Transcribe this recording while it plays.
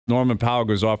Norman Powell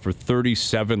goes off for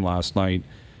 37 last night,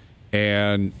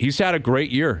 and he's had a great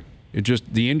year. It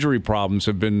just the injury problems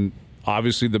have been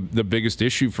obviously the biggest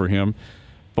issue for him.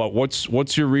 But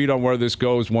what's your read on where this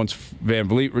goes once Van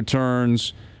Vliet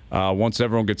returns, once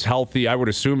everyone gets healthy? I would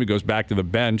assume he goes back to the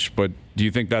bench, but do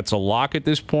you think that's a lock at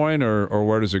this point, or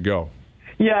where does it go?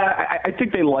 Yeah, I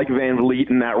think they like Van Vliet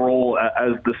in that role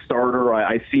as the starter.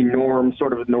 I see Norm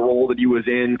sort of in the role that he was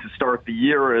in to start the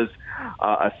year as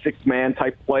a six-man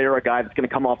type player, a guy that's going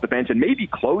to come off the bench and maybe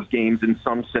close games in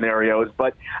some scenarios.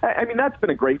 But, I mean, that's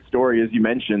been a great story, as you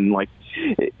mentioned. Like,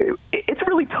 it's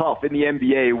really tough in the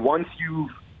NBA once you've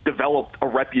developed a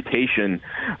reputation,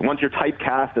 once you're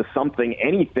typecast as something,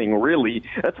 anything really,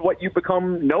 that's what you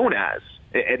become known as.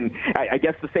 And I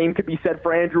guess the same could be said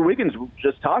for Andrew Wiggins,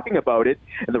 just talking about it.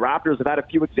 And the Raptors have had a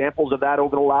few examples of that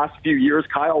over the last few years.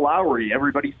 Kyle Lowry,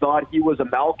 everybody thought he was a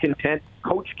malcontent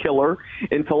coach killer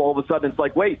until all of a sudden it's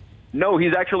like, wait, no,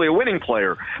 he's actually a winning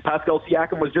player. Pascal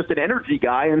Siakam was just an energy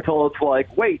guy until it's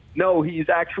like, wait, no, he's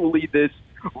actually this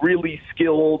really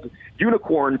skilled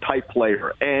unicorn-type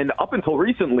player. And up until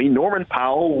recently, Norman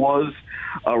Powell was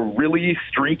a really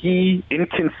streaky,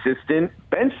 inconsistent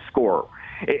bench scorer.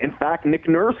 In fact, Nick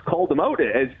Nurse called him out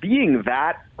as being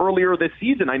that earlier this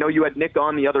season. I know you had Nick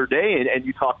on the other day, and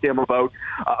you talked to him about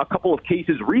a couple of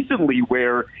cases recently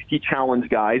where he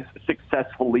challenged guys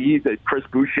successfully, Chris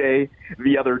Boucher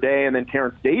the other day, and then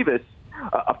Terrence Davis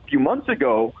a few months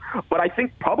ago. But I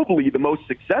think probably the most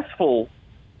successful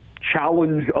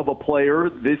challenge of a player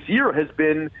this year has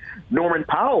been Norman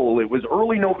Powell. It was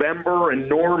early November, and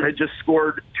Norm had just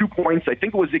scored 2 points. I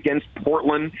think it was against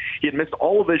Portland. He had missed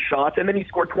all of his shots, and then he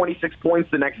scored 26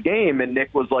 points the next game, and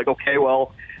Nick was like, okay,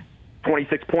 well,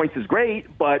 26 points is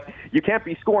great, but you can't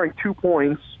be scoring 2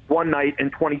 points one night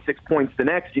and 26 points the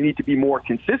next. You need to be more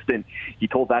consistent. He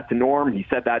told that to Norm. He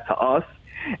said that to us.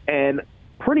 And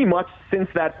pretty much since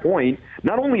that point,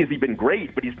 not only has he been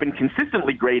great, but he's been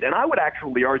consistently great. And I would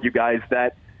actually argue, guys,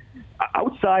 that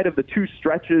outside of the two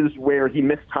stretches where he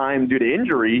missed time due to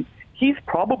injury, he's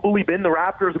probably been the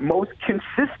Raptors' most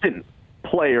consistent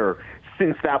player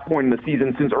since that point in the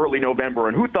season, since early November.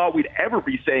 And who thought we'd ever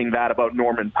be saying that about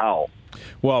Norman Powell?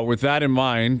 Well, with that in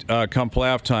mind, come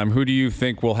playoff time, who do you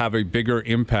think will have a bigger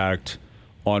impact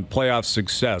on playoff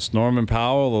success, Norman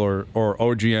Powell or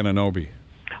OG Anunoby?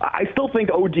 I still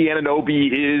think OG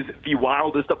Anunoby is the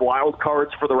wildest of wild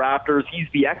cards for the Raptors. He's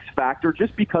the X factor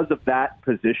just because of that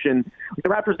position. The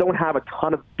Raptors don't have a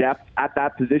ton of depth at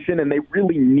that position, and they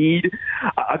really need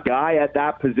a guy at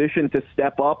that position to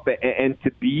step up and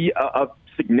to be a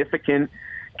significant,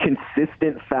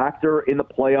 consistent factor in the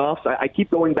playoffs. I keep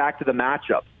going back to the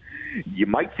matchups. You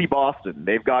might see Boston.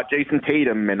 They've got Jason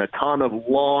Tatum and a ton of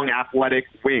long, athletic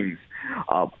wings.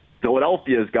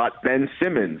 Philadelphia's got Ben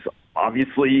Simmons.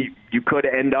 Obviously, you could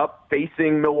end up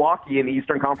facing Milwaukee in the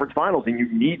Eastern Conference Finals, and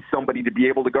you need somebody to be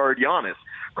able to guard Giannis.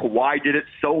 Kawhi did it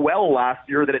so well last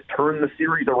year that it turned the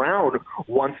series around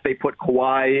once they put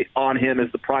Kawhi on him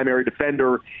as the primary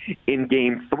defender in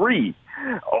Game 3.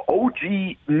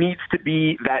 OG needs to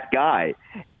be that guy.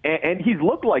 And he's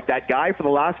looked like that guy for the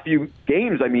last few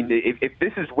games. I mean, if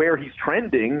this is where he's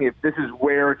trending, if this is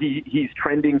where he's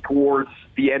trending towards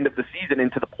the end of the season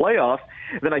into the playoffs,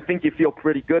 then I think you feel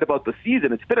pretty good about the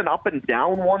season. It's been an up and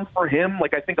down one for him.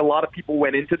 Like, I think a lot of people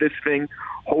went into this thing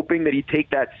hoping that he'd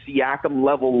take that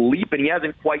Siakam-level leap, and he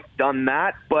hasn't quite done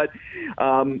that. But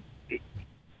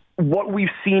what we've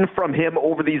seen from him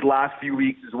over these last few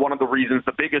weeks is one of the reasons,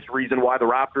 the biggest reason why the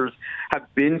Raptors have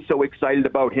been so excited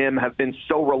about him, have been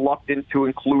so reluctant to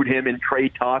include him in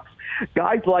trade talks.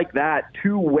 Guys like that,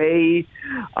 two-way,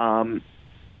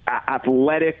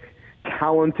 athletic,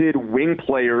 talented wing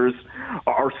players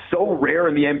are so rare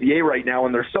in the NBA right now,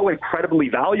 and they're so incredibly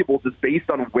valuable just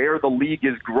based on where the league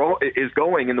is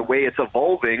going and the way it's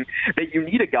evolving, that you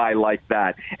need a guy like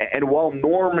that. And while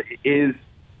Norm is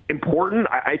important,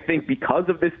 I think because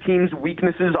of this team's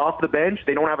weaknesses off the bench,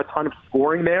 they don't have a ton of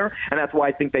scoring there, and that's why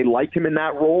I think they like him in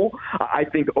that role. I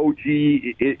think OG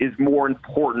is more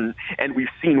important, and we've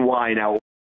seen why now.